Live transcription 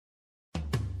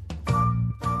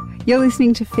You're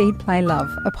listening to Feed, Play,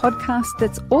 Love, a podcast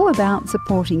that's all about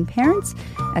supporting parents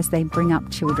as they bring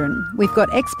up children. We've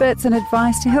got experts and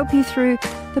advice to help you through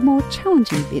the more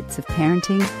challenging bits of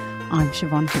parenting. I'm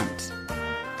Siobhan Hunt.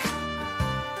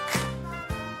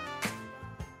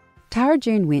 Tara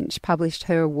June Winch published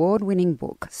her award-winning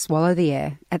book, Swallow the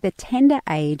Air, at the tender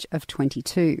age of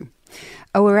 22.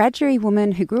 A Wiradjuri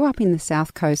woman who grew up in the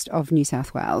south coast of New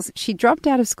South Wales, she dropped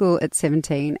out of school at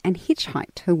 17 and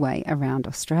hitchhiked her way around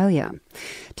Australia.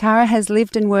 Tara has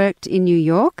lived and worked in New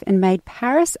York and made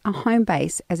Paris a home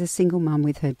base as a single mum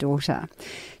with her daughter.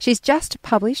 She's just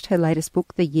published her latest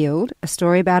book, The Yield, a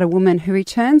story about a woman who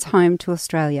returns home to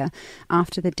Australia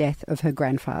after the death of her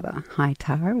grandfather. Hi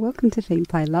Tara, welcome to Feed,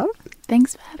 Play, Love.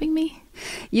 Thanks for having me.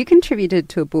 You contributed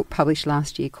to a book published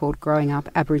last year called Growing Up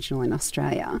Aboriginal in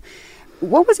Australia.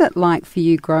 What was it like for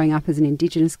you growing up as an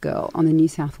Indigenous girl on the New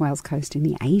South Wales coast in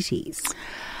the 80s?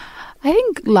 I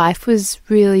think life was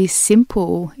really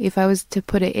simple, if I was to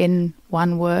put it in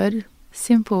one word.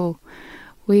 Simple.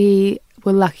 We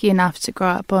were lucky enough to grow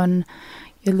up on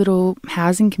your little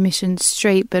housing commission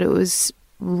street, but it was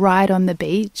right on the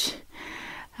beach.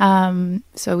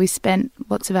 So we spent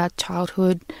lots of our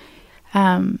childhood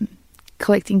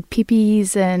collecting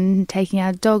pippies and taking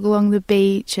our dog along the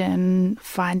beach and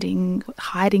finding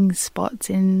hiding spots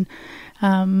in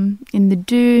the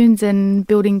dunes and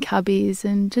building cubbies,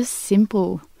 and just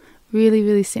simple, really,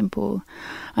 really simple.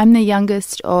 I'm the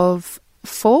youngest of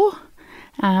four,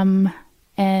 and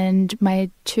my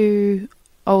two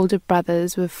older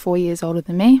brothers were 4 years older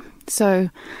than me. So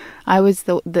I was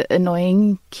the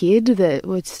annoying kid that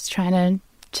was trying to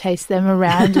chase them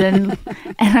around and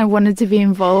I wanted to be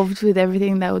involved with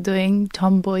everything they were doing,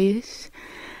 tomboyish.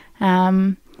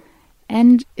 And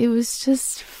it was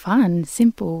just fun,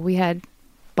 simple. We had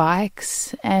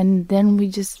bikes and then we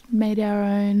just made our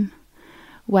own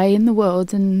way in the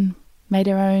world and made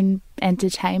our own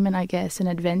entertainment, I guess, and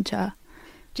adventure.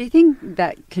 Do you think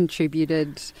that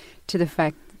contributed to the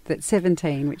fact that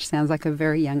 17, which sounds like a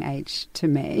very young age to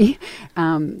me,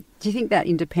 do you think that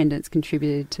independence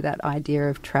contributed to that idea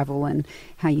of travel and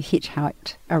how you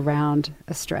hitchhiked around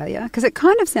Australia? Because it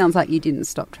kind of sounds like you didn't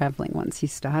stop travelling once you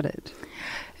started.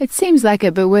 It seems like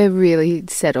it, but we're really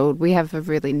settled. We have a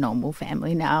really normal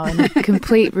family now and a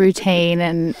complete routine,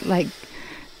 and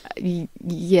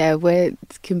we're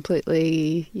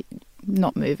completely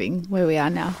not moving where we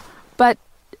are now. But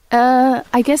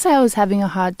I guess I was having a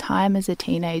hard time as a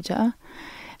teenager,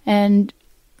 and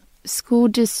school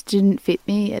just didn't fit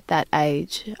me at that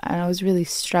age, and I was really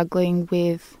struggling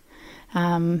with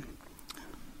who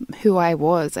I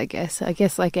was, I guess. I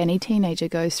guess like any teenager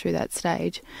goes through that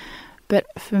stage. But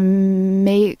for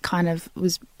me, it kind of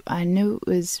was, I knew it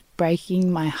was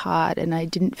breaking my heart, and I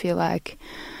didn't feel like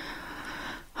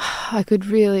I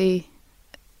really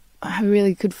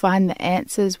could find the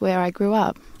answers where I grew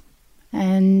up.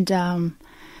 And I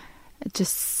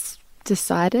just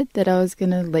decided that I was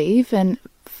going to leave, and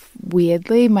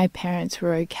weirdly my parents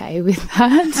were okay with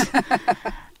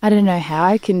that. I don't know how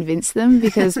I convinced them,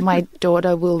 because my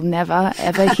daughter will never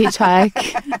ever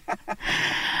hitchhike.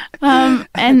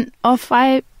 And off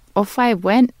I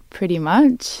went, pretty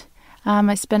much.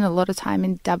 I spent a lot of time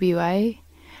in WA.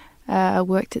 I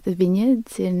worked at the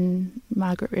vineyards in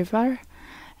Margaret River,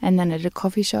 and then at a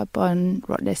coffee shop on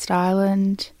Rottnest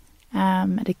Island,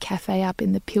 at a cafe up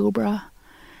in the Pilbara.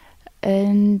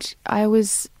 And I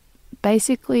was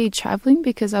basically travelling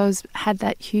because I had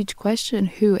that huge question,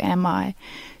 who am I?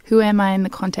 Who am I in the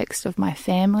context of my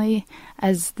family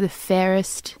as the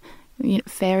fairest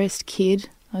kid?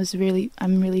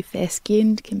 I'm really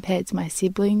fair-skinned compared to my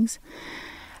siblings.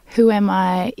 Who am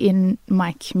I in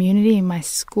my community, in my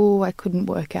school? I couldn't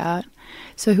work out.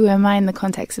 So who am I in the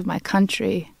context of my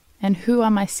country? And who are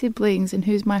my siblings, and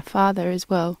who's my father as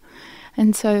well?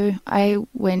 And so I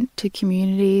went to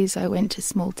communities, I went to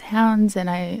small towns,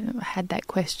 and I had that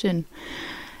question.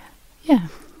 Yeah.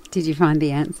 Did you find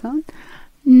the answer?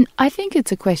 I think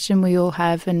it's a question we all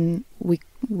have, and we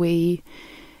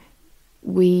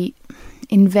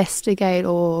investigate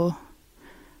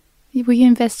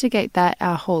that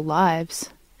our whole lives,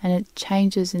 and it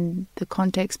changes in the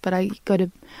context. But I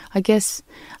guess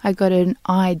I got an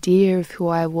idea of who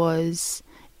I was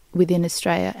within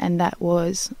Australia, and that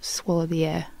was Swallow the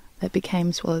Air. That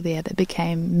became Swallow the Air. That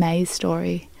became May's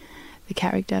story, the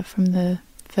character from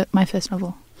my first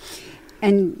novel.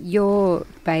 And you're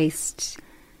based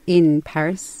in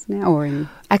Paris now, or in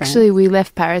Actually, France? We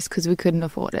left Paris because we couldn't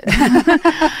afford it.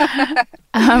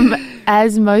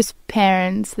 as most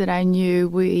parents that I knew,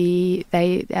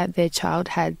 their child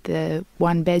had the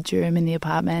one bedroom in the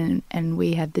apartment, and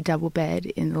we had the double bed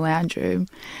in the lounge room,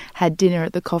 had dinner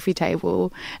at the coffee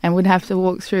table, and would have to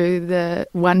walk through the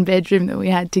one bedroom that we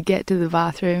had to get to the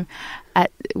bathroom.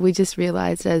 We just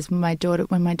realised when my daughter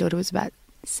was about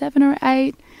 7 or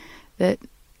 8, that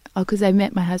because I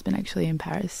met my husband actually in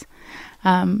Paris,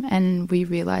 and we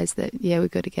realised that we've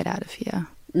got to get out of here.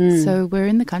 So we're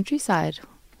in the countryside.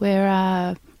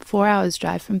 We're 4 hours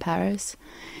drive from Paris,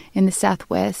 in the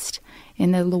southwest,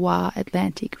 in the Loire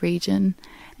Atlantic region.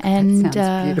 And that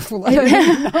sounds beautiful.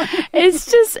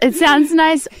 It sounds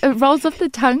nice. It rolls off the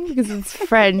tongue because it's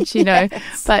French,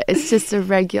 Yes. But it's just a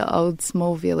regular old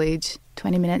small village,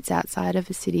 20 minutes outside of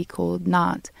a city called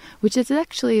Nantes, which is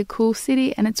actually a cool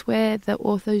city, and it's where the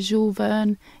author Jules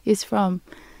Verne is from.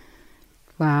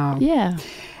 Wow. Yeah.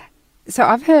 So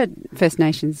I've heard First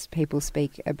Nations people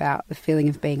speak about the feeling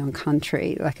of being on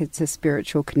country, like it's a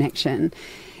spiritual connection.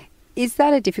 Is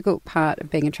that a difficult part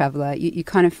of being a traveller? You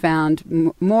kind of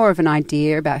found more of an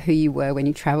idea about who you were when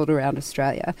you travelled around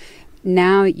Australia.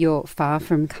 Now you're far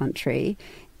from country.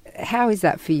 How is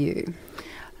that for you?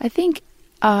 I think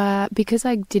because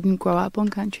I didn't grow up on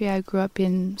country, I grew up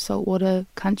in saltwater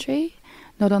country,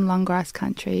 not on long grass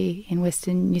country in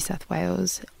Western New South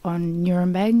Wales, on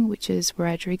Nurrumbang, which is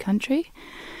Wiradjuri country.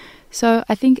 So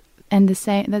I think, and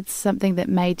that's something that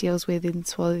May deals with in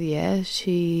Swallow the Air.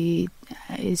 She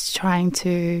is trying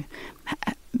to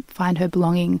find her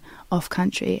belonging off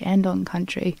country and on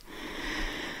country.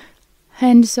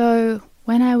 And so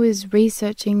when I was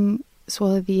researching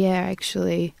Swallow the Air,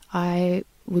 actually, I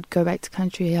would go back to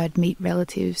country. I'd meet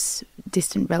relatives,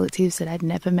 distant relatives that I'd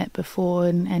never met before,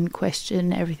 and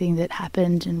question everything that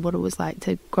happened and what it was like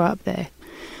to grow up there.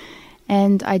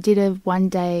 And I did a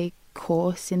one-day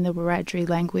course in the Wiradjuri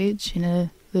language in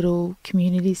a little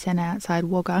community centre outside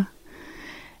Wagga.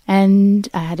 And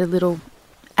I had a little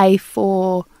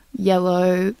A4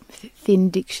 yellow thin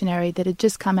dictionary that had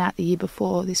just come out the year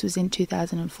before. This was in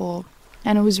 2004.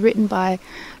 And it was written by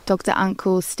Dr.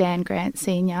 Uncle Stan Grant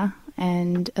Sr.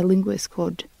 and a linguist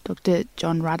called Dr.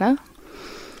 John Rudder.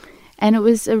 And it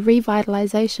was a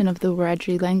revitalisation of the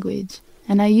Wiradjuri language.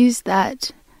 And I used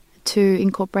that to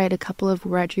incorporate a couple of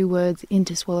Wiradjuri words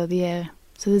into Swallow the Air.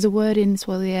 So there's a word in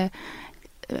Swallow the Air,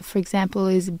 for example,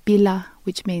 is bila,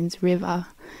 which means river.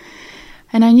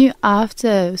 And I knew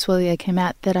after Swallow the Air came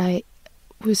out that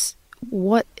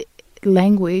what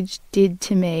language did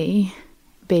to me,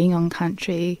 being on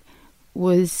country,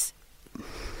 was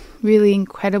really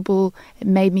incredible. It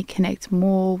made me connect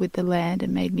more with the land.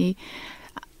 It made me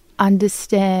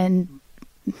understand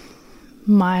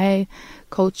my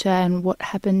culture and what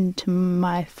happened to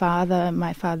my father and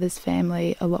my father's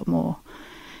family a lot more.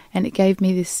 And it gave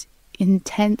me this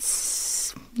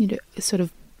intense, sort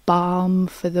of balm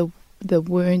for the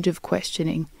wound of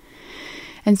questioning.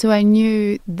 And so I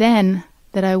knew then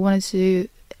that I wanted to do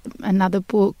another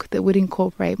book that would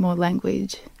incorporate more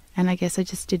language. And I guess I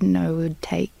just didn't know it would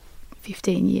take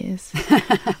 15 years.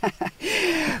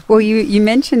 Well, you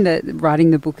mentioned that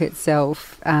writing the book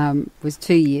itself was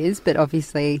 2 years, but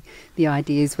obviously the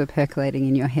ideas were percolating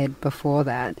in your head before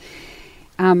that.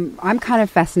 I'm kind of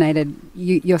fascinated.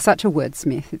 You're such a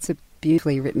wordsmith. It's a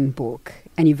beautifully written book,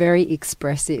 and you're very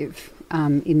expressive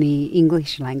in the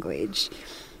English language.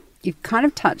 You've kind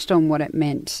of touched on what it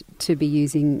meant to be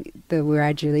using the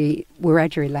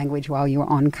Wiradjuri language while you were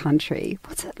on country.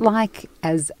 What's it like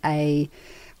as a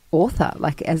author,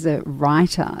 like as a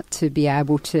writer, to be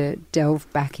able to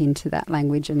delve back into that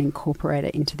language and incorporate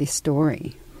it into this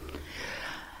story?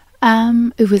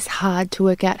 It was hard to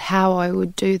work out how I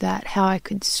would do that, how I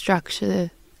could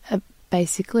structure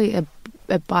basically a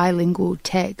bilingual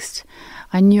text.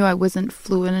 I knew I wasn't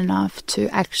fluent enough to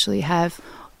actually have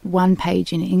one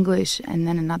page in English and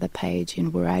then another page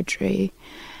in Wiradjuri.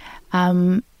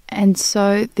 And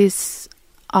so this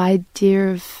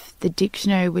idea of the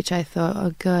dictionary, which I thought,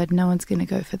 oh God, no one's going to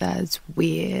go for that, it's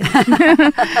weird,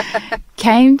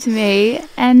 came to me,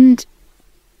 and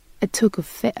it took a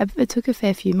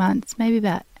fair few months, maybe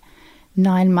about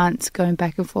 9 months, going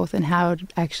back and forth on how it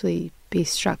would actually be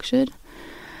structured.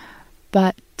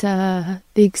 But the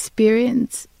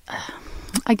experience,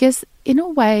 I guess, in a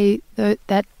way,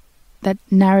 that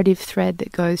narrative thread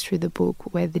that goes through the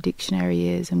book, where the dictionary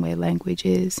is and where language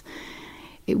is,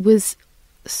 it was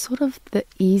sort of the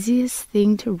easiest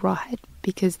thing to write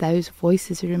because those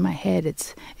voices are in my head.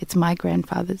 It's my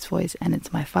grandfather's voice and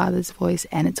it's my father's voice,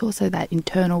 and it's also that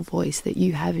internal voice that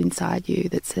you have inside you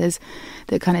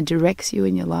that kind of directs you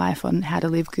in your life on how to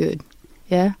live good.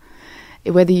 Yeah,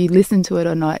 whether you listen to it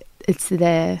or not, it's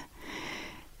there.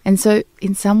 And so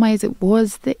in some ways it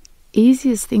was the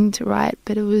easiest thing to write,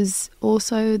 but it was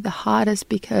also the hardest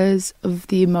because of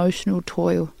the emotional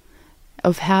toil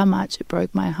of how much it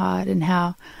broke my heart, and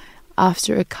how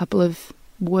after a couple of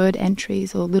word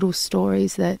entries or little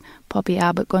stories that Poppy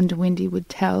Albert Gondawindi would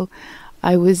tell,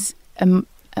 I was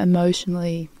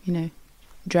emotionally,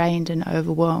 drained and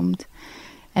overwhelmed.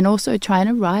 And also trying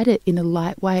to write it in a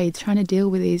light way, trying to deal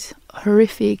with these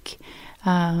horrific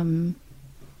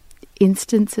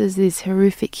instances, these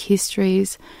horrific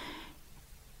histories,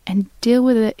 and deal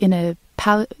with it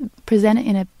present it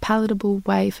in a palatable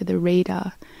way for the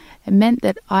reader. It meant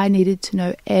that I needed to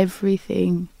know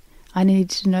everything. I needed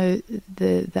to know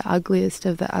the ugliest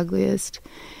of the ugliest,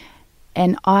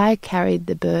 and I carried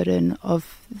the burden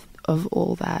of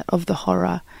all that, of the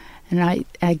horror, and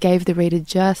I gave the reader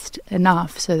just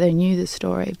enough so they knew the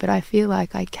story. But I feel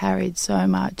like I carried so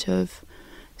much of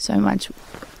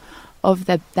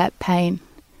that pain.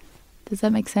 Does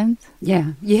that make sense?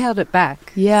 Yeah, you held it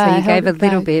back. Yeah, so you I gave a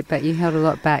little back. bit, but you held a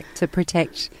lot back to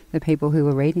protect the people who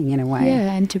were reading in a way.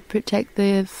 Yeah, and to protect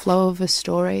the flow of a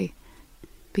story,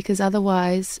 because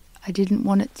otherwise I didn't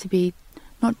want it to be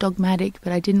not dogmatic,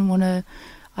 but I didn't want to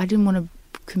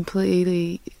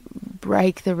completely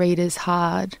break the reader's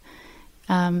heart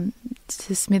to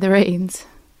smithereens.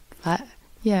 But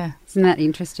yeah, isn't that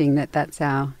interesting that that's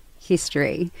our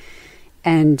history?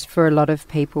 And for a lot of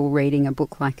people reading a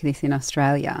book like this in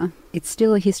Australia, it's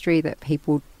still a history that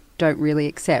people don't really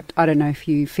accept. I don't know if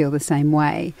you feel the same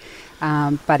way,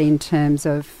 but in terms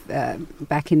of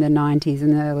back in the 90s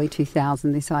and the early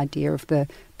 2000s, this idea of the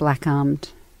black-armed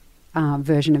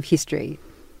version of history.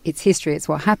 It's history, it's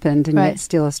what happened, and yet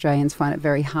still Australians find it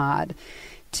very hard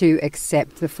to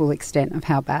accept the full extent of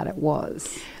how bad it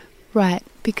was. Right,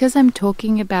 because I'm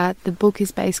talking about, the book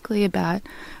is basically about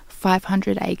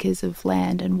 500 acres of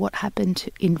land and what happened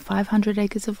in 500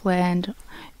 acres of land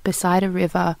beside a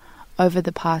river over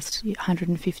the past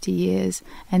 150 years.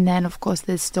 And then, of course,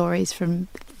 there's stories from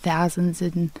thousands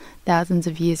and thousands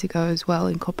of years ago as well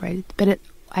incorporated. But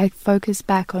I focus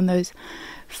back on those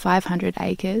 500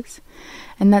 acres,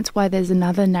 and that's why there's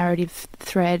another narrative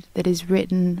thread that is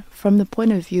written from the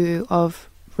point of view of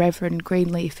Reverend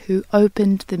Greenleaf, who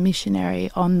opened the missionary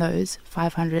on those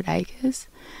 500 acres.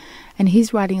 And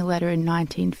he's writing a letter in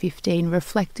 1915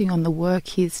 reflecting on the work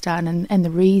he's done and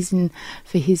the reason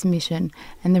for his mission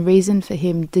and the reason for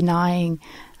him denying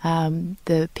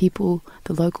the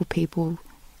local people,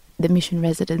 the mission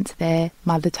residents, their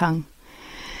mother tongue.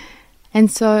 And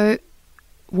so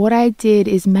what I did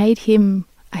is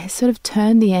I sort of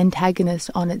turned the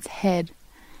antagonist on its head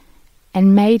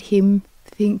and made him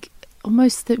think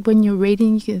almost that when you're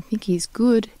reading you can think he's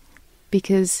good,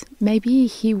 because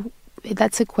maybe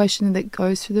that's a question that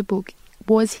goes through the book.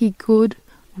 Was he good?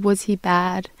 Was he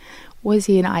bad? Was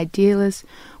he an idealist?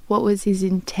 What was his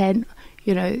intent?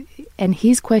 And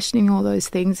he's questioning all those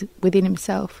things within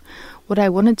himself. What I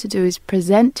wanted to do is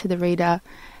present to the reader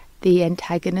the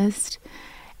antagonist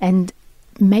and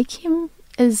make him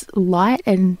as light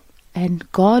and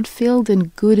God-filled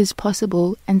and good as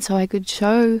possible. And so I could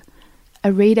show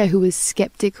a reader who is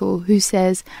skeptical, who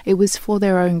says it was for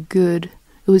their own good,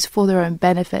 it was for their own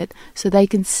benefit, so they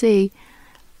can see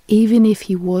even if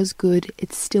he was good,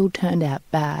 it still turned out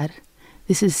bad.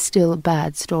 This is still a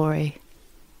bad story.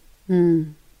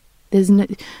 There's no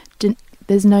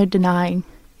denying,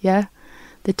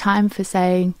 the time for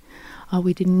saying, oh,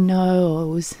 we didn't know,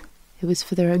 or it was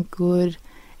for their own good.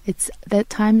 That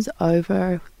time's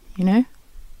over,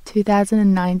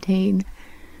 2019,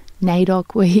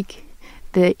 NAIDOC Week,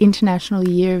 the International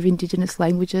Year of Indigenous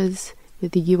Languages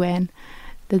with the UN.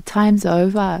 The time's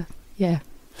over, yeah.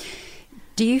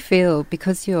 Do you feel,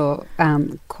 because you're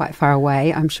quite far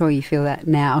away, I'm sure you feel that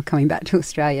now coming back to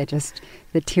Australia, just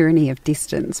the tyranny of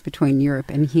distance between Europe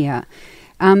and here.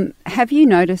 Have you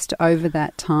noticed over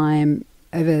the time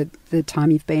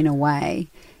you've been away,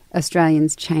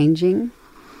 Australians changing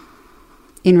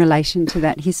in relation to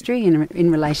that history,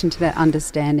 in relation to that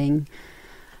understanding?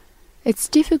 It's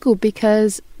difficult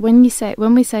because when we say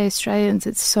Australians,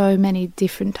 it's so many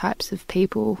different types of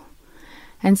people.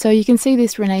 And so you can see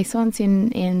this renaissance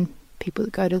in people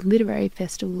that go to literary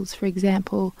festivals, for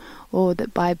example, or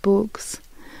that buy books.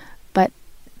 But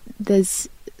there's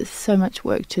so much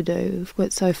work to do. We've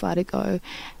got so far to go.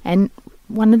 And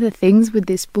one of the things with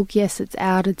this book, yes, it's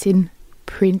out, it's in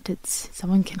print,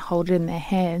 someone can hold it in their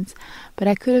hands. But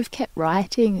I could have kept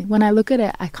writing. When I look at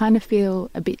it, I kind of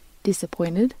feel a bit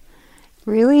disappointed.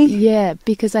 Really? Yeah,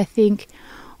 because I think,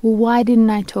 well, why didn't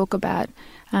I talk about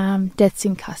deaths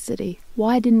in custody?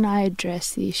 Why didn't I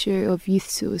address the issue of youth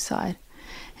suicide?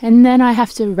 And then I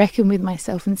have to reckon with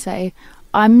myself and say,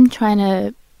 I'm trying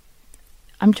to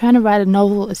write a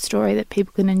novel, a story that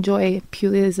people can enjoy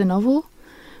purely as a novel,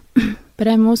 but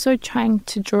I'm also trying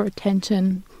to draw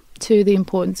attention to the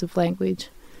importance of language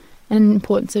and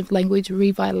importance of language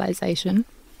revitalisation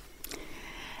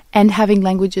and having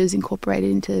languages incorporated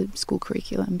into school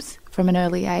curriculums from an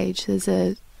early age. There's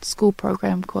a school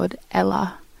program called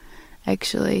Ella,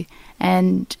 actually,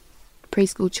 and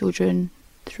preschool children,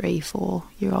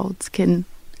 3-4-year-olds, can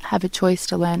have a choice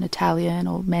to learn Italian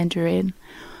or Mandarin.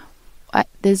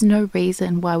 There's no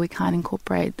reason why we can't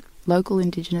incorporate local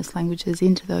Indigenous languages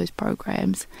into those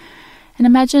programs. And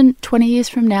imagine 20 years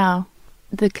from now,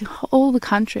 all the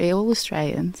country, all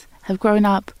Australians, have grown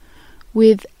up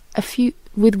with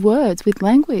words, with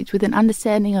language, with an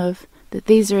understanding of that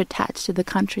these are attached to the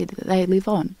country that they live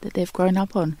on, that they've grown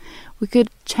up on. We could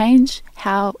change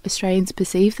how Australians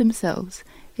perceive themselves.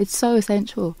 It's so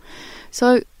essential.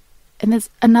 So, and there's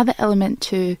another element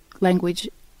to language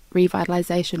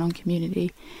revitalisation on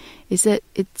community, is that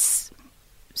it's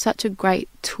such a great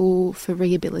tool for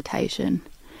rehabilitation,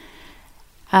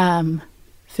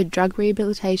 for drug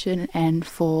rehabilitation and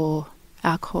for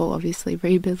alcohol, obviously,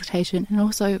 rehabilitation, and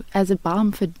also as a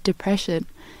balm for depression,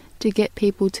 to get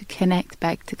people to connect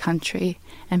back to country.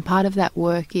 And part of that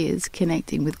work is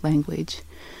connecting with language.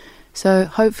 So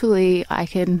hopefully I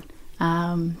can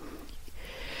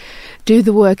do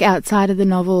the work outside of the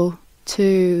novel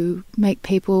to make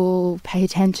people pay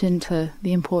attention to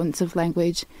the importance of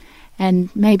language,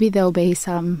 and maybe there'll be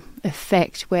some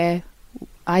effect where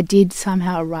I did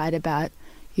somehow write about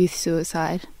youth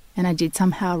suicide, and I did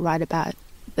somehow write about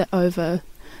the over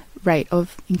rate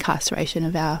of incarceration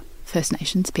of our First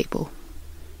Nations people.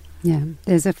 Yeah,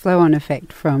 there's a flow-on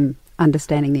effect from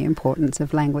understanding the importance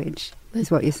of language,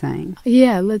 is what you're saying.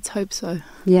 Yeah, let's hope so.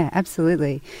 Yeah,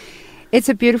 absolutely. It's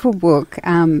a beautiful book,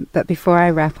 but before I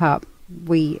wrap up,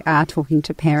 we are talking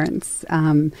to parents,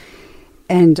 and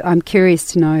I'm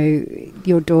curious to know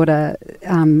your daughter.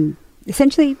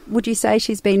 Essentially, would you say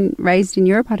she's been raised in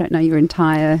Europe? I don't know your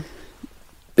entire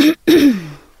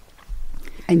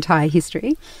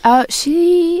history.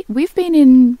 We've been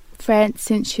in France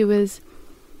since she was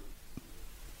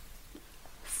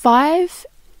 5,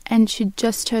 and she'd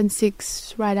just turned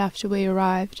 6 right after we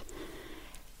arrived.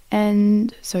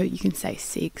 And so you can say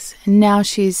 6. And now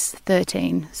she's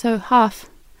 13. So half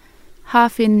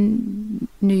in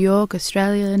New York,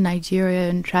 Australia, Nigeria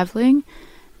and travelling,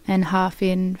 and half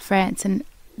in France. And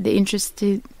the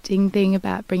interesting thing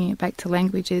about bringing it back to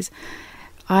language is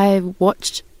I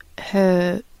watched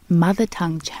her mother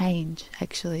tongue change,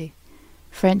 actually.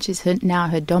 French is now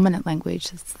her dominant language.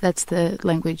 That's the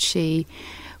language she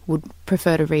would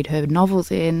prefer to read her novels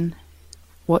in,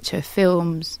 watch her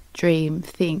films, dream,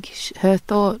 think. Her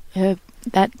thought,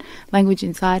 that language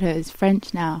inside her is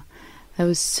French now. That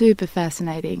was super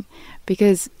fascinating,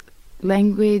 because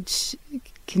language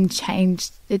can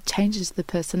change. It changes the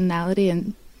personality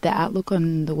and the outlook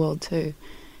on the world too.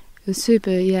 It was super,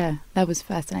 yeah, that was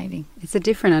fascinating. It's a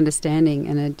different understanding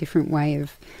and a different way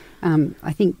of,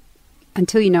 I think,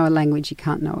 until you know a language, you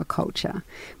can't know a culture,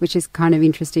 which is kind of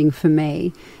interesting for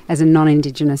me as a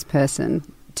non-Indigenous person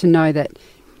to know that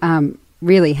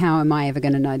really, how am I ever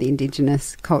going to know the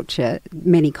Indigenous culture,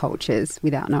 many cultures,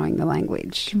 without knowing the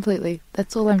language? Completely.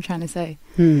 That's all I'm trying to say.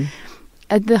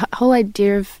 The whole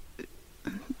idea of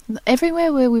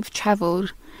everywhere where we've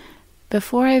travelled,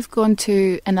 before I've gone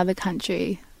to another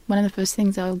country, one of the first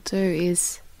things I'll do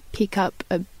is pick up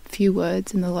a few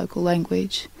words in the local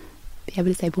language. Be able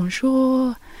to say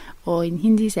bonjour, or in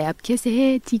Hindi say aap kaise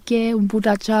hai, theek hai,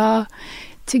 buddha cha.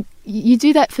 You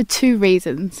do that for 2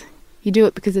 reasons. You do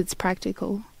it because it's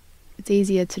practical. It's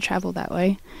easier to travel that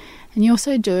way. And you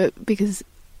also do it because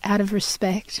out of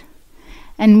respect.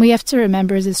 And we have to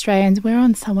remember as Australians, we're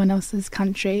on someone else's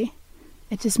country.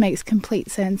 It just makes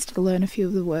complete sense to learn a few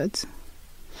of the words.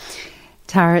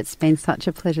 Tara, it's been such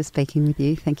a pleasure speaking with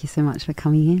you. Thank you so much for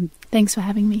coming in. Thanks for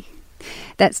having me.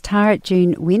 That's Tara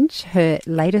June Winch. Her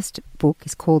latest book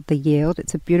is called The Yield.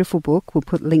 It's a beautiful book. We'll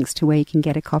put links to where you can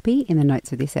get a copy in the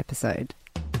notes of this episode.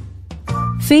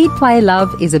 Feed, Play,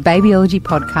 Love is a babyology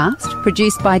podcast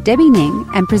produced by Debbie Ning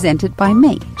and presented by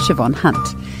me, Siobhan Hunt.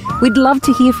 We'd love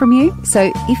to hear from you,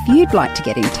 so if you'd like to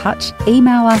get in touch,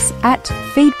 email us at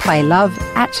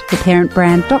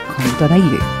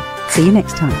feedplaylove@theparentbrand.com.au. See you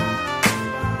next time.